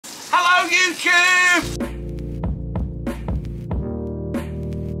YouTube!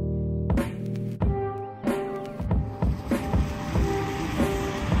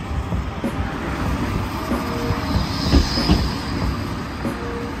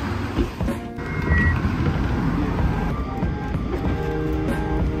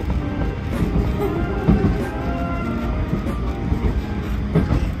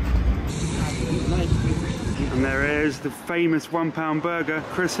 And there is the famous £1 burger,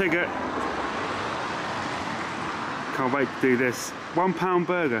 Chris Higgitt. Can't wait to do this. £1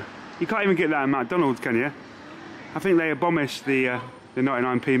 burger. You can't even get that at McDonald's, can you? I think they abolished the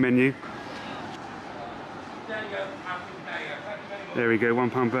 99p menu. There we go,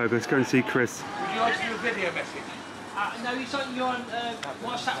 £1 burger. Let's go and see Chris. Would you like to do a video message? No, you're on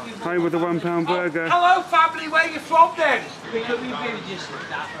WhatsApp with Hi with the £1 burger. Hello family, where are you from then? We could be villages like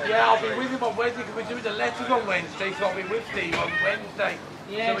that. Yeah, I'll be with him on Wednesday because we're doing the letters on Wednesday, so I'll be with Steve on Wednesday.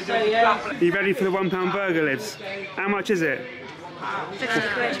 Yeah, so yeah. Are you ready for the £1 burger, Liz? How much is it? 50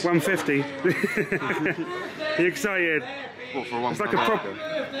 quid. 150. Are you excited? What, for a It's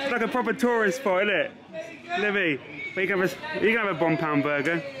like a proper tourist spot, isn't it? Livy, you can have a £1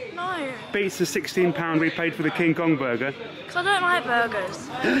 burger. No, Beats the £16 we paid for the King Kong burger. because I don't like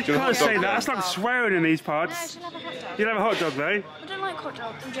burgers. You can't say that, that's like swearing in these parts. No, I should have a hot dog. You'll have a hot dog though. I don't like hot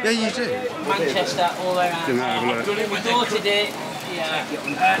dogs. I'm Yeah, you do. Manchester, all around. Didn't have a look. We sorted it.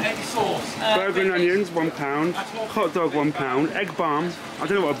 Yeah. Any sauce? Burger and onions, £1. Hot dog, £1. Egg balm. I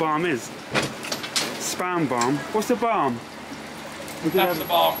don't know what a balm is. Spam balm. What's a balm? That's the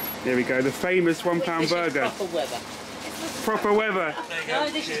bar. Here we go, the famous £1 burger. Proper weather. Proper weather. No,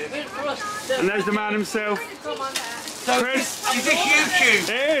 this is good for us. And there's the man himself. So Chris. is this YouTube?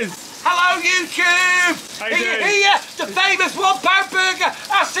 It is. Hello YouTube! How you Are you doing? here? The famous £1 burger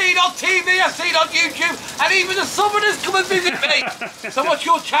I've seen on TV, I've seen on YouTube, and even the Southerners come and visit me. So what's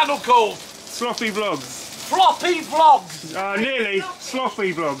your channel called? Slothy vlogs. Floppy Vlogs. Nearly.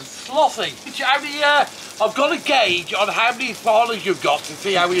 Slothy vlogs. Slothy. How many, I've got a gauge on how many followers you've got to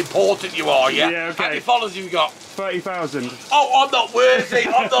see how important you are, yeah? Yeah, okay. How many followers have you got? 30,000. Oh, I'm not worthy,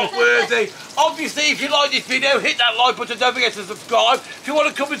 I'm not worthy. Obviously, if you like this video, hit that like button, don't forget to subscribe. If you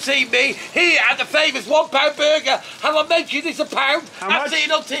want to come and see me here at the famous £1 burger, have I mentioned it's £1? How much? I've seen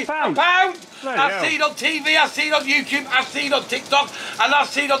it on TV. Pound? £1. Bloody I've hell. seen it on TV, I've seen it on YouTube, I've seen it on TikTok, and I've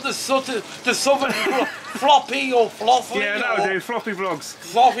seen it on the Southern floppy or floppy. Yeah, that'll do. Floppy vlogs.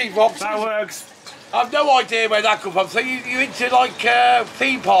 Floppy vlogs. That works. I've no idea where that comes from. So you're into like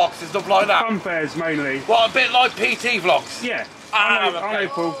theme parks and stuff like that? FUNFAIRS mainly. What, a bit like PT vlogs? Yeah. Ah, I know, okay.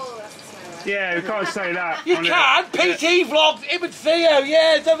 Paul. Yeah, we can't say that. You on can, it. PT vlogs, him and Theo,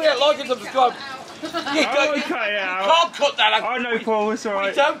 yeah, don't forget like and subscribe. You I won't cut it out. can't cut that out. I know, Paul, it's We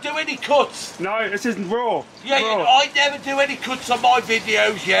alright. don't do any cuts. No, this isn't raw. Yeah, Raw. I never do any cuts on my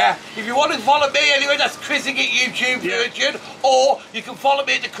videos, yeah. If you want to follow me anyway, that's Chris Higgitt YouTube Yeah. version, or you can follow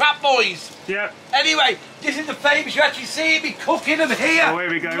me at the Crap Boys. Yeah. Anyway, this is the famous, you're actually seeing me cooking them here. Oh,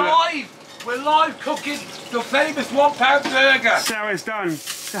 here we go, look. Live. We're live cooking the famous £1 burger. That's how it's done.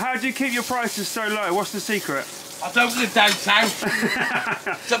 So how do you keep your prices so low? What's the secret? I don't live down south.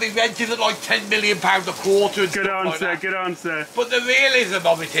 So we rented at like £10 million a quarter and Good stuff like answer, that. good answer. But the realism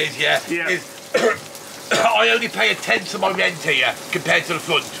of it is, yeah. Is I only pay a tenth of my rent here compared to the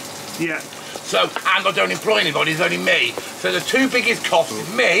front. Yeah. So, and I don't employ anybody, it's only me. So the two biggest costs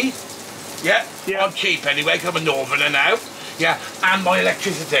is me, yeah, I'm cheap anyway, because I'm a northerner now, yeah, and my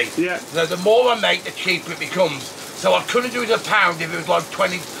electricity. Yeah. So the more I make, the cheaper it becomes. So I couldn't do it £1 if it was like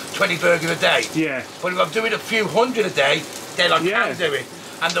 20 burgers a day. Yeah. But if I'm doing a few hundred a day, then I can do it.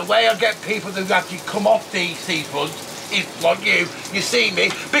 And the way I get people to actually come off the seafront is like you see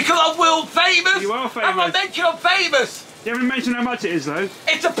me, because I'm world famous. You are famous. And I mentioned I'm famous. You haven't mentioned how much it is though.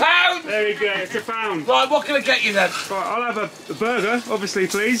 It's £1. There we go, it's £1. Right, what can I get you then? Right, I'll have a burger, obviously,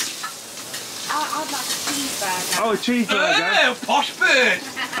 please. I'd like a cheeseburger. Oh, a cheeseburger. Oh, posh bird.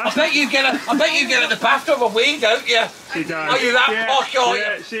 I bet you get at the bathroom a wee, don't you? She does. Are you that posh, are you?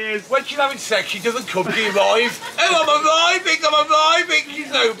 Yeah, she is. When she's having sex, she doesn't come to you live. Oh, I'm arriving, she's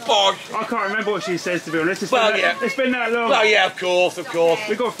so posh. I can't remember what she says, to be honest. It's Well, been yeah. that, it's been that long. Well, yeah, of course.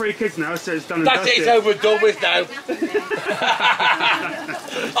 We've got 3 kids now, so it's done and That's it, dusted. it's over and done with now.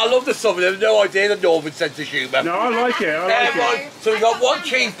 I love the Southern, there's no idea the Northern sense of humour. No, I like it, I like it. Right, so we've got 1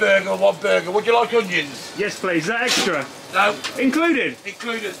 cheeseburger and 1 burger. Would you like onions? Yes, please. Is that extra? No. Included?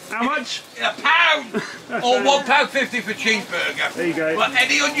 Included. How much? £1 or £1.50 for cheeseburger. There you go. But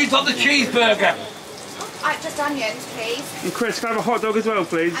any onions on the cheeseburger? Just onions, please. And Chris, can I have a hot dog as well,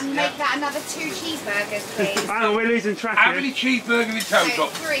 please? And make that another 2 cheeseburgers, please. Hang on, we're losing track How here. many cheeseburgers in total?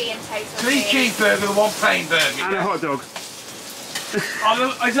 So 3 in total, 3 please. cheeseburgers and 1 plain burger. And a hot dog.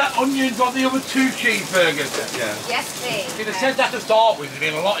 Is that onions on the other 2 cheeseburgers? Yeah. Yes, please. You'd have said that to start with, it'd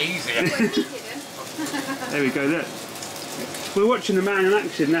been a lot easier. There we go, look. We're watching the man in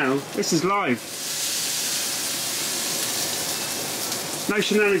action now. This is live. No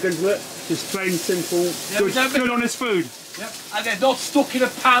shenanigans, look. Just plain, simple, good honest food. Yep. And they're not stuck in a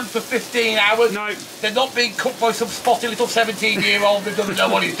pan for 15 hours. No. They're not being cooked by some spotty little 17-year-old who doesn't know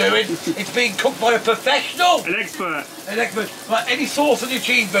what he's doing. It's being cooked by a professional. An expert. An expert. Like, any sauce on your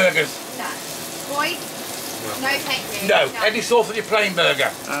cheeseburgers? No. Boy? No, thank you. No. Any sauce on your plain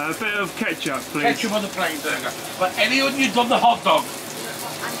burger? A bit of ketchup, please. Ketchup on the plain burger. But any onions on the hot dog? No,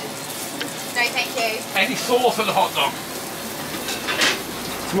 thank you. Any sauce on the hot dog?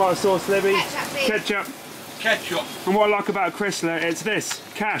 Tomato sauce, Libby. Ketchup, please. Ketchup. Ketchup. And what I like about Chrysler, it's this,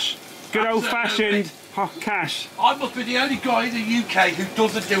 cash. Good old-fashioned cash. I must be the only guy in the UK who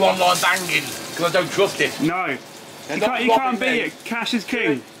doesn't do online banking, because I don't trust it. No. You can't beat it. Cash is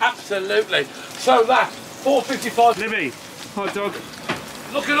king. Absolutely. So that, £4.55. Libby, hot dog.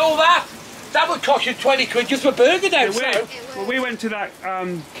 Look at all that. That would cost you 20 quid just for a burger now. Well, we went to that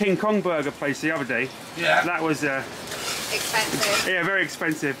King Kong burger place the other day. Yeah. That was... Expensive. Yeah, very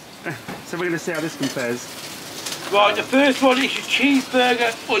expensive. So we're going to see how this compares. Right, the first one is your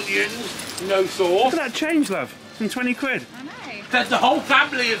cheeseburger, onions, no sauce. Look at that change, love. From 20 quid. I know. There's the whole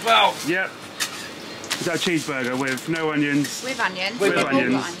family as well. Yep. Is that a cheeseburger with no onions? With onions. With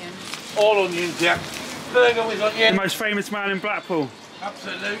onions. All onions, yeah. Burger with The onions. most famous man in Blackpool.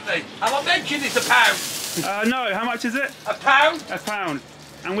 Absolutely. And I mentioned it's a pound. No, how much is it? A pound? A pound.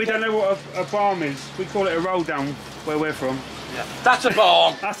 And we don't know what a balm is. We call it a roll down where we're from. Yeah. That's a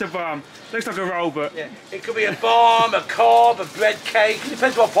balm. That's a balm. Looks like a roll, but... Yeah. It could be a balm, a carb, a bread cake. It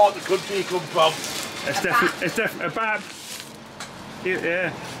depends what part of the country you come from. It's definitely a bap.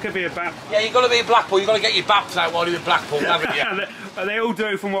 Yeah, could be a bap. Yeah, you've got to be in Blackpool. You've got to get your baps out while you're in Blackpool, haven't you? They all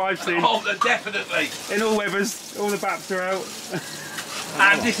do, from what I've seen. Oh, definitely. In all weathers, all the baps are out.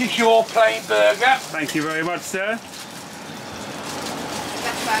 And this is your plain burger. Thank you very much, sir.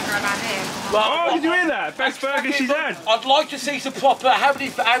 Best burger around here. Well, Oh, did you hear that? Best burger she's had. I'd like to see some proper. How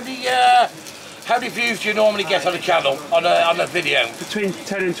many views do you normally get on a channel, on a video? Between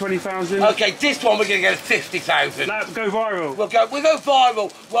 10 and 20,000. Okay, this one we're going to get 50,000. That go viral. We'll go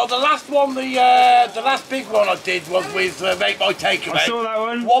viral. Well, the last one, the last big one I did was with Make My Takeaway. I saw that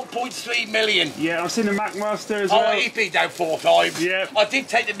one. 1.3 million. Yeah, I've seen the Macmaster as Oh, well. he's been down 4 times. Yeah. I did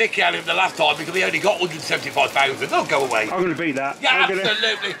take the mickey out of him the last time because he only got 175,000. Don't go away. I'm going to beat that. Yeah,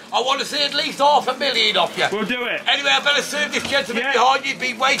 absolutely. I want to see at least 500,000 off you. We'll do it. Anyway, I better serve this gentleman behind you.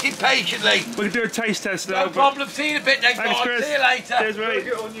 Been waiting patiently. We can do a taste test now. No problem. See you in a bit then, Thanks, guys. Chris. See you later. Cheers,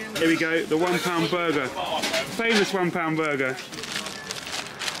 mate. Here we go, the £1 burger. Famous £1 burger.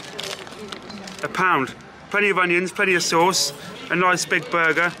 A pound. Plenty of onions, plenty of sauce, a nice big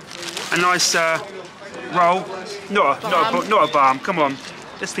burger, a nice roll. Not a balm. Come on.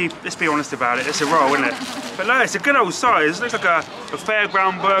 Let's be honest about it. It's a roll, isn't it? But no, it's a good old size. It looks like a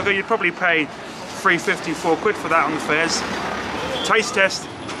fairground burger. You'd probably pay £3.50, £4 for that on the fairs. Taste test.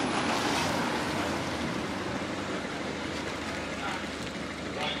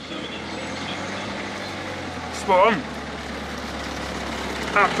 Spot on.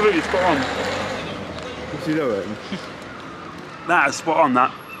 Absolutely spot on. What do you know it? That is spot on,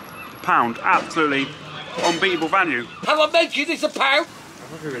 that. Pound. Absolutely unbeatable value. Have I mentioned it's a pound?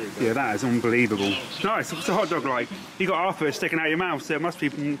 Yeah, that is unbelievable. Nice. What's a hot dog like? You got half of it sticking out your mouth, so it must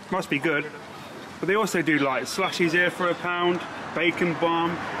be good. But they also do like slushies here for £1, bacon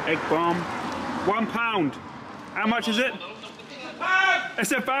bomb, egg bomb. £1. How much is it?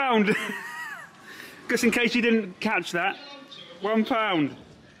 It's £1. Just in case you didn't catch that. £1.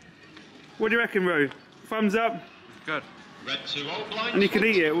 What do you reckon, Ro? Thumbs up? Good. And you can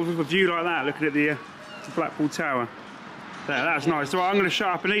eat it with a view like that, looking at the Blackpool Tower. There, that's nice. So I'm going to shut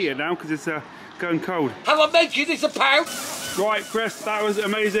up and eat it now because it's going cold. Have I mentioned it's a pound? Right, Chris, that was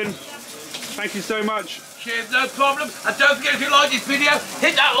amazing. Thank you so much. Cheers, no problem. And don't forget, if you like this video,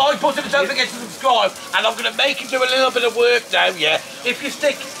 hit that like button and don't forget to subscribe. And I'm going to make you do a little bit of work now, yeah? If you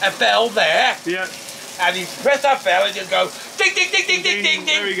stick a bell there, yeah, and you press that bell and you go ding, ding, ding, ding, ding, ding,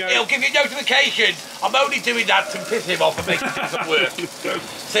 there we go. It'll give you notifications. I'm only doing that to piss him off and make him do some work.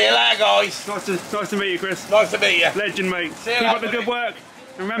 See you later, guys. Nice to meet you, Chris. Nice to meet you. Legend, mate. See you Keep later, up the good work.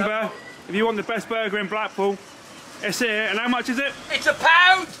 And remember, if you want the best burger in Blackpool, it's here. And how much is it? It's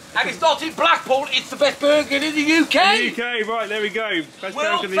 £1, and it's not in Blackpool. It's the best burger in the UK. In the UK, right, there we go. Best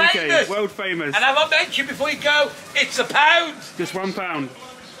World burger in the famous. UK. World famous. And have I mentioned before you go, it's £1. Just £1.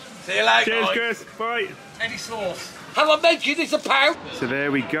 See you later, Cheers, guys. Chris. Bye. Any sauce? Have I mentioned it's £1? So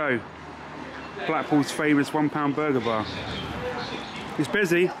there we go. Blackpool's famous £1 burger bar. It's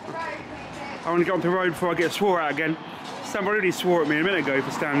busy. I want to get onto the road before I get swore at again. Somebody really swore at me a minute ago for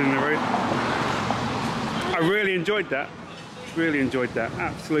standing in the road. I really enjoyed that. Really enjoyed that.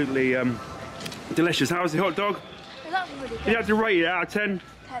 Absolutely delicious. How was the hot dog? It was really good. You had to rate it out of 10?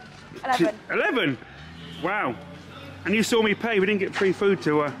 10. 11. 11? Wow. And you saw me pay. We didn't get free food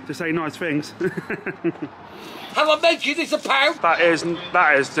to say nice things. Have I mentioned it's £1?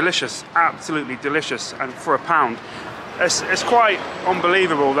 That is delicious. Absolutely delicious. And for £1. It's quite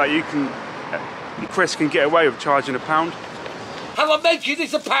unbelievable that Chris can get away with charging £1. Have I mentioned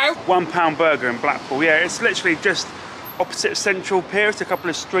it's £1? £1 burger in Blackpool. Yeah, it's literally just opposite Central Pier. It's a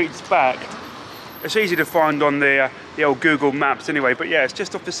couple of streets back. It's easy to find on the old Google Maps anyway. But yeah, it's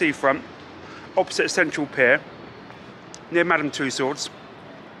just off the seafront, opposite Central Pier, near Madame Tussauds.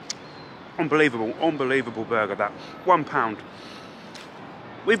 Unbelievable, unbelievable burger that. £1.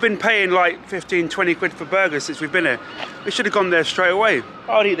 We've been paying like 15, 20 quid for burgers since we've been here. We should have gone there straight away.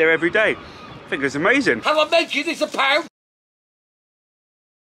 I'd eat there every day. I think it's amazing. Have I mentioned it's £1?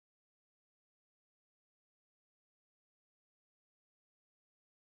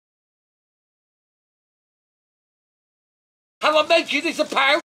 Have I mentioned it's £1?